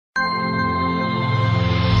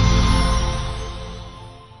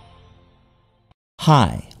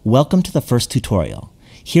Hi, welcome to the first tutorial.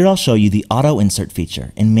 Here I'll show you the auto insert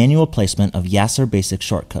feature and manual placement of YASR basic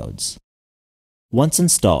shortcodes. Once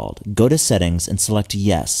installed, go to Settings and select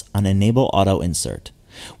Yes on Enable Auto Insert.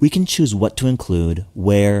 We can choose what to include,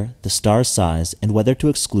 where, the star size, and whether to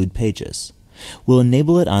exclude pages. We'll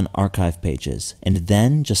enable it on archive pages, and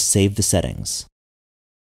then just save the settings.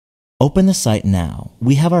 Open the site now.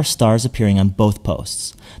 We have our stars appearing on both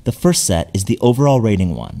posts. The first set is the overall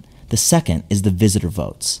rating one. The second is the visitor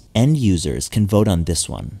votes. End users can vote on this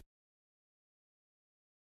one.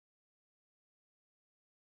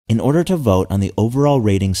 In order to vote on the overall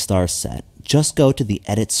rating star set, just go to the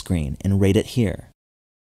Edit screen and rate it here.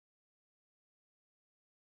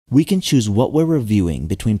 We can choose what we're reviewing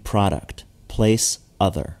between Product, Place,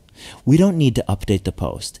 Other. We don't need to update the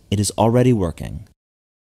post. It is already working.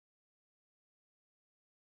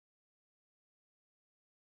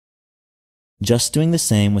 Just doing the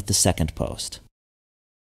same with the second post.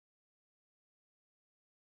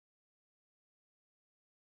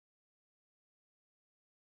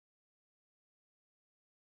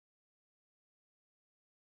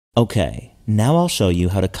 Okay, now I'll show you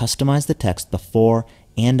how to customize the text before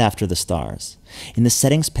and after the stars. In the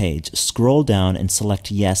Settings page, scroll down and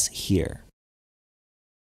select Yes here.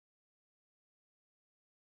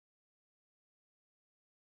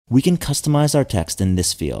 We can customize our text in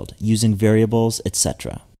this field using variables,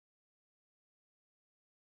 etc.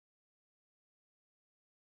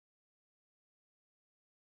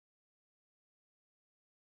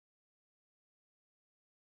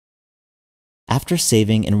 After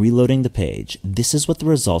saving and reloading the page, this is what the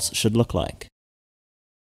results should look like.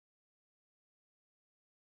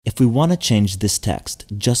 If we want to change this text,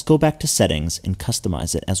 just go back to Settings and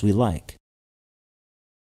customize it as we like.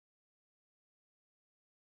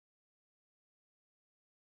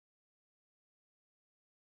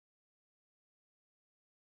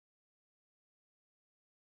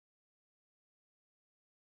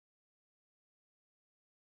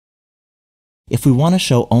 If we want to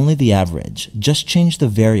show only the average, just change the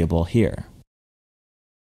variable here.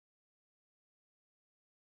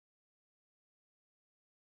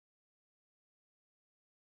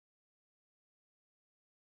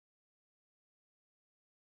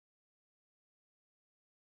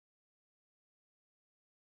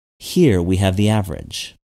 Here we have the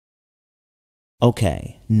average.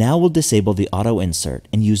 Okay, now we'll disable the auto insert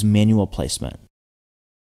and use manual placement.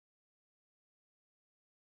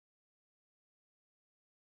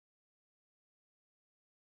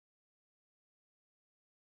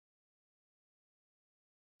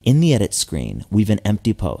 In the Edit screen, we've an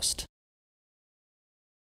empty post.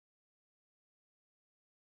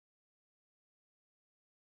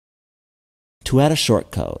 To add a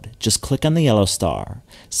shortcode, just click on the yellow star,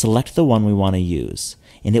 select the one we want to use,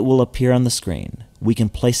 and it will appear on the screen. We can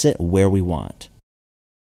place it where we want.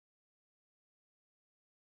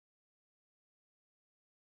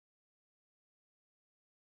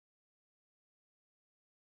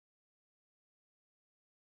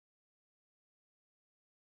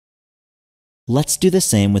 Let's do the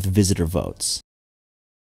same with visitor votes.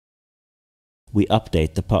 We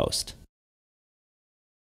update the post.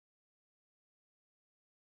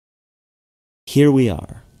 Here we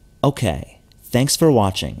are. Okay, thanks for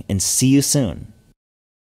watching and see you soon.